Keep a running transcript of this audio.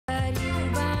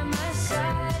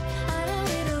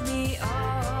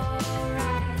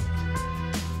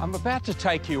I'm about to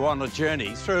take you on a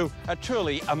journey through a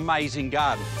truly amazing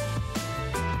garden.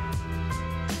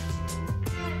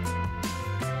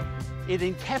 It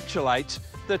encapsulates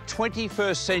the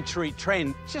 21st century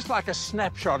trend, just like a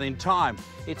snapshot in time.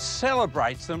 It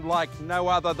celebrates them like no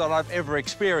other that I've ever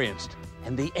experienced.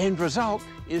 And the end result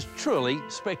is truly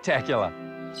spectacular.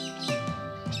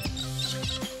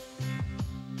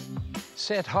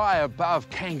 Set high above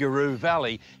Kangaroo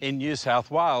Valley in New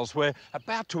South Wales, we're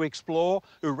about to explore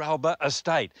Uralba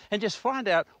Estate and just find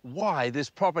out why this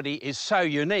property is so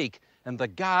unique and the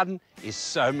garden is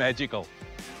so magical.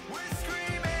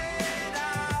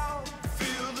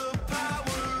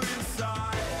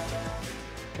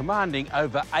 Commanding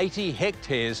over 80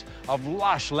 hectares of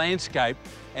lush landscape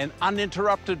and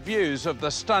uninterrupted views of the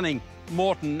stunning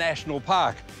Moreton National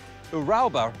Park,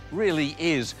 Uralba really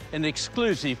is an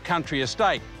exclusive country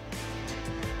estate.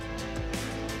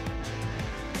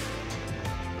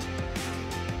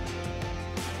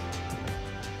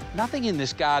 Nothing in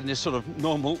this garden is sort of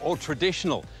normal or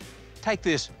traditional. Take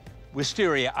this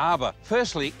wisteria arbor.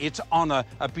 Firstly, it's on a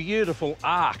beautiful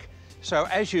arc. So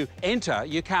as you enter,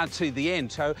 you can't see the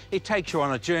end, so it takes you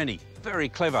on a journey. Very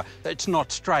clever. It's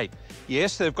not straight.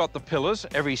 Yes, they've got the pillars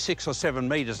every 6 or 7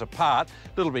 metres apart, a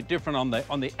little bit different on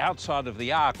the outside of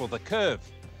the arc or the curve.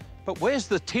 But where's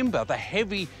the timber, the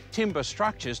heavy timber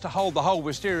structures to hold the whole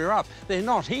wisteria up? They're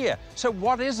not here. So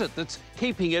what is it that's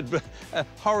keeping it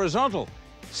horizontal?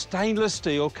 Stainless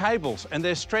steel cables, and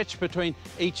they're stretched between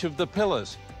each of the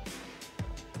pillars.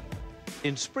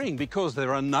 In spring, because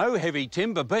there are no heavy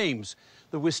timber beams,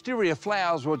 the wisteria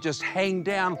flowers will just hang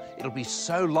down. It'll be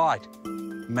so light.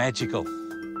 Magical.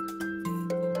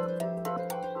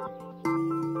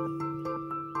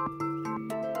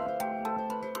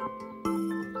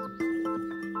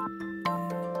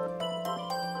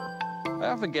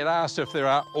 I often get asked if there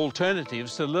are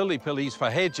alternatives to lily pillies for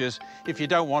hedges if you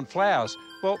don't want flowers.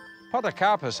 Well,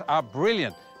 Podocarpus are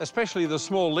brilliant, especially the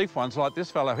small leaf ones like this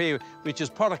fellow here, which is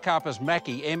Podocarpus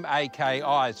Maki,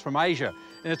 M-A-K-I. It's from Asia.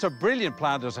 And it's a brilliant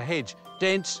plant as a hedge.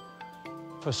 Dense,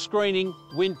 for screening,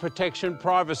 wind protection,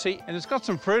 privacy, and it's got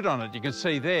some fruit on it, you can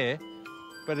see there.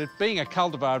 But it being a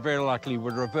cultivar, very likely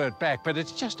would revert back. But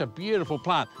it's just a beautiful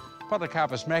plant.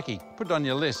 Podocarpus Maki, put it on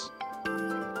your list.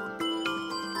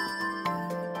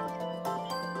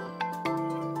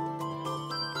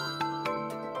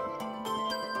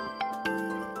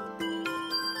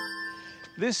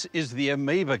 This is the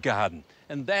amoeba garden,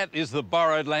 and that is the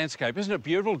borrowed landscape. Isn't it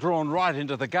beautiful? Drawn right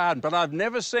into the garden. But I've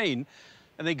never seen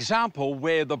an example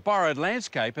where the borrowed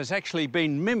landscape has actually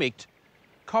been mimicked,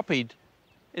 copied,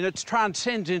 and it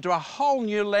transcends into a whole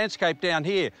new landscape down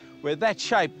here, where that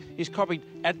shape is copied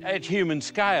at human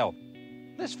scale.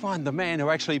 Let's find the man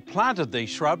who actually planted these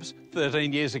shrubs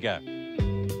 13 years ago.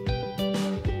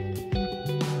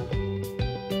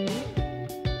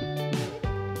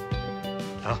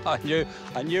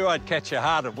 I knew I'd catch you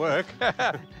hard at work.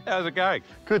 How's it going?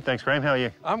 Good, thanks, Graham. How are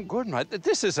you? I'm good, mate.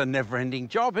 This is a never-ending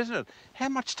job, isn't it? How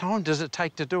much time does it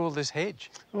take to do all this hedge?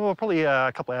 Oh, probably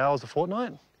a couple of hours a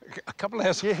fortnight. A couple of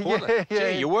hours a fortnight?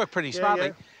 Yeah. Gee, you work pretty smartly.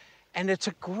 Yeah. And it's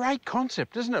a great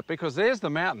concept, isn't it? Because there's the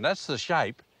mountain, that's the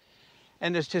shape,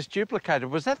 and it's just duplicated.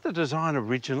 Was that the design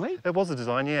originally? It was the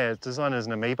design, yeah. It's designed as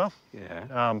an amoeba.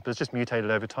 Yeah. But it's just mutated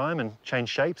over time and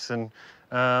changed shapes. And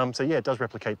so, yeah, it does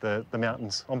replicate the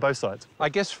mountains on both sides. I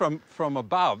guess from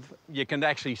above, you can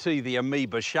actually see the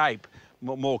amoeba shape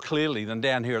more clearly than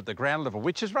down here at the ground level,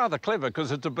 which is rather clever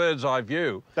because it's a bird's eye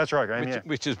view. That's right, Graham,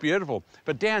 which is beautiful.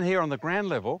 But down here on the ground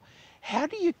level, how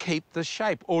do you keep the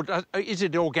shape? Or is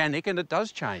it organic and it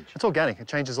does change? It's organic. It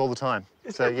changes all the time.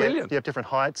 Isn't so, that brilliant? You have different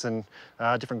heights and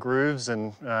different grooves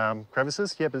and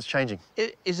crevices. Yeah, but it's changing.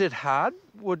 Is it hard?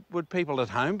 Would people at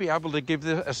home be able to give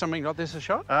something like this a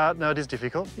shot? No, it is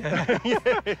difficult.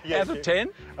 Out of 10?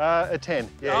 A 10.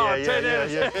 Yeah, yeah, 10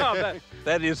 yeah. Oh,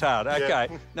 that is hard. Okay.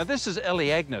 Yeah. Now, this is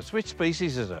Elaeagnus. Which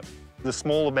species is it? The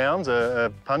smaller mounds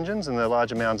are pungens and the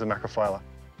larger mounds are macrophylla.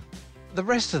 The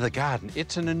rest of the garden,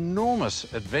 it's an enormous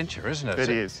adventure, isn't it? It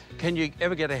is. Can you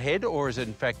ever get ahead, or is it,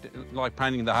 in fact, like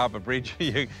painting the Harbour Bridge?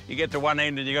 you get to one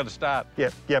end and you got to start?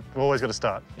 Yep, we've always got to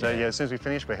start. So, yeah, as soon as we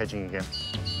finish, we're hedging again.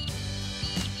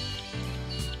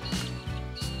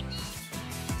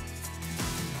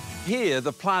 Here,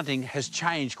 the planting has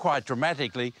changed quite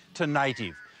dramatically to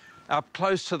native. Up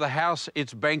close to the house,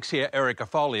 it's Banksia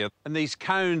ericofolia, and these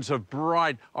cones of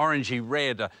bright orangey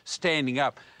red are standing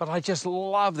up. But I just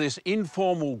love this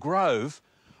informal grove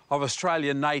of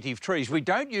Australian native trees. We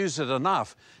don't use it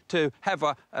enough to have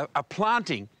a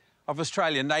planting of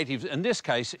Australian natives. In this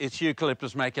case, it's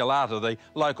Eucalyptus maculata, the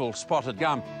local spotted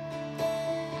gum.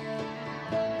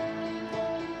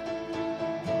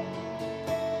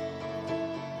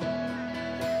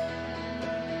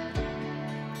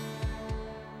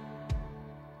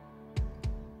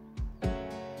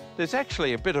 There's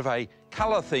actually a bit of a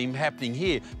colour theme happening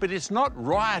here, but it's not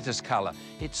riotous colour.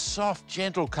 It's soft,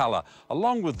 gentle colour.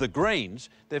 Along with the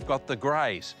greens, they've got the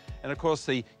greys. And of course,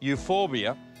 the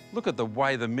euphorbia, look at the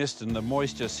way the mist and the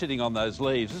moisture sitting on those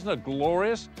leaves. Isn't it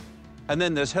glorious? And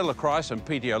then there's Helichrysum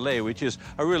petiolea, which is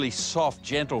a really soft,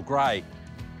 gentle grey.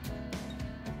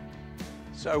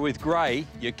 So with grey,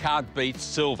 you can't beat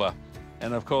silver.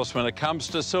 And of course, when it comes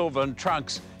to silver and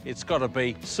trunks, it's got to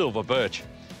be silver birch.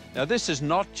 Now, this is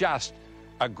not just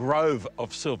a grove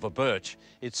of silver birch.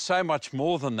 It's so much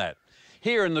more than that.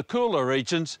 Here in the cooler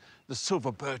regions, the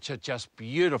silver birch are just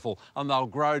beautiful, and they'll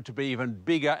grow to be even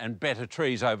bigger and better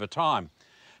trees over time.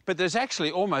 But there's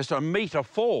actually almost a metre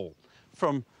fall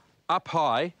from up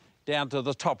high down to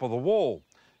the top of the wall.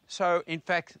 So, in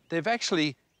fact, they've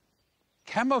actually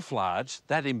camouflaged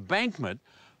that embankment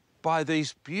by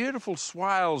these beautiful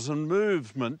swales and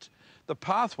movement. The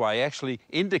pathway actually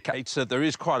indicates that there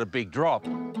is quite a big drop.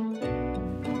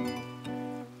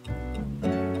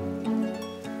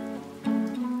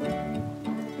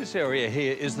 This area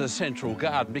here is the central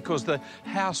garden because the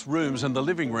house rooms and the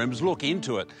living rooms look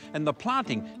into it, and the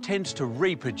planting tends to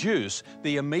reproduce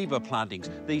the amoeba plantings,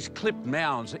 these clipped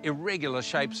mounds, irregular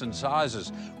shapes and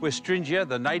sizes. Westringia,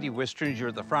 the native Westringia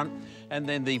at the front, and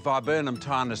then the Viburnum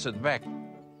tinus at the back.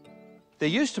 There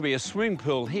used to be a swimming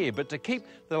pool here, but to keep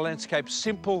the landscape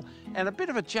simple and a bit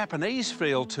of a Japanese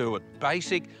feel to it,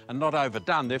 basic and not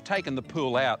overdone, they've taken the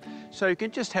pool out. So you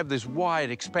can just have this wide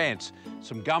expanse.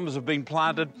 Some gums have been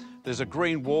planted, there's a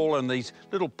green wall and these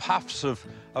little puffs of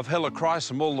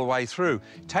Helichrysum all the way through,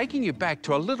 taking you back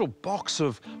to a little box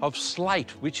of slate,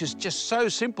 which is just so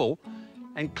simple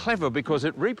and clever because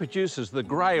it reproduces the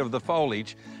grey of the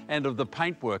foliage and of the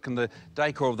paintwork and the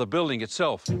decor of the building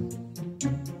itself.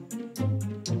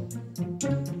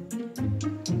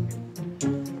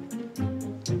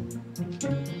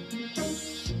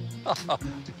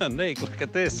 Oh, Nick, look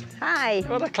at this. Hi.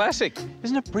 What a classic.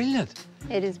 Isn't it brilliant?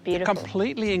 It is beautiful.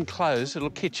 Completely enclosed little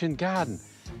kitchen garden.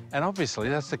 And obviously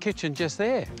that's the kitchen just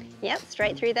there. Yep,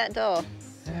 straight through that door.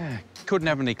 Yeah, couldn't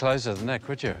have any closer than that,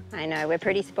 could you? I know, we're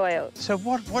pretty spoiled. So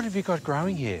what have you got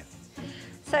growing here?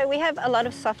 So we have a lot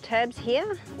of soft herbs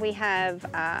here. We have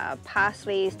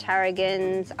parsleys,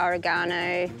 tarragons,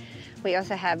 oregano. We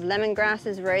also have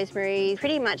lemongrasses, rosemary,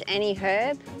 pretty much any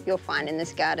herb you'll find in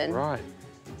this garden. Right.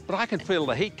 But I can feel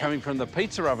the heat coming from the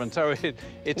pizza oven, so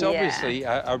it's obviously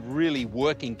a really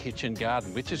working kitchen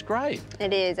garden, which is great.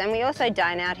 It is, and we also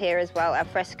dine out here as well, al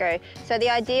fresco. So the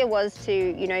idea was to,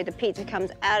 you know, the pizza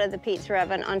comes out of the pizza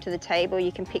oven onto the table,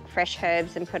 you can pick fresh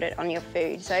herbs and put it on your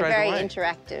food. So very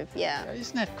interactive, yeah.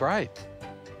 Isn't that great?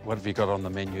 What have you got on the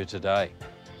menu today?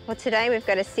 Well, today we've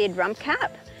got a seared rump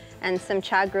cap and some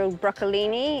char-grilled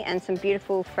broccolini and some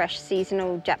beautiful fresh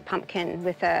seasonal Jap pumpkin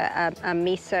with a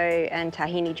miso and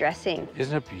tahini dressing.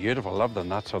 Isn't it beautiful? I love the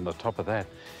nuts on the top of that.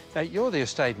 Now, you're the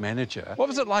estate manager. What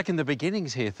was it like in the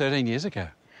beginnings here 13 years ago?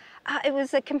 It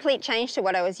was a complete change to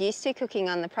what I was used to cooking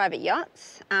on the private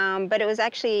yachts, but it was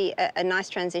actually a nice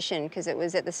transition because it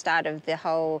was at the start of the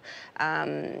whole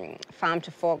farm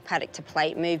to fork, paddock to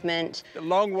plate movement. A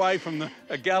long way from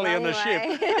a galley and a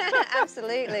ship.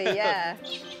 Absolutely, yeah.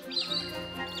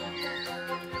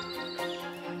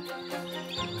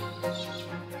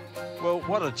 Well,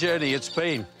 what a journey it's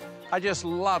been. I just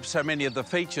love so many of the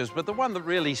features, but the one that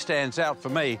really stands out for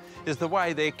me is the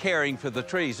way they're caring for the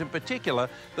trees, in particular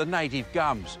the native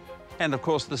gums. And of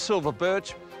course the silver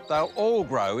birch, they'll all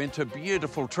grow into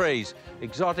beautiful trees,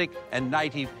 exotic and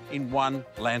native in one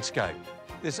landscape.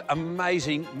 This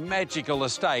amazing, magical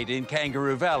estate in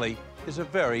Kangaroo Valley is a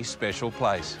very special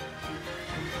place.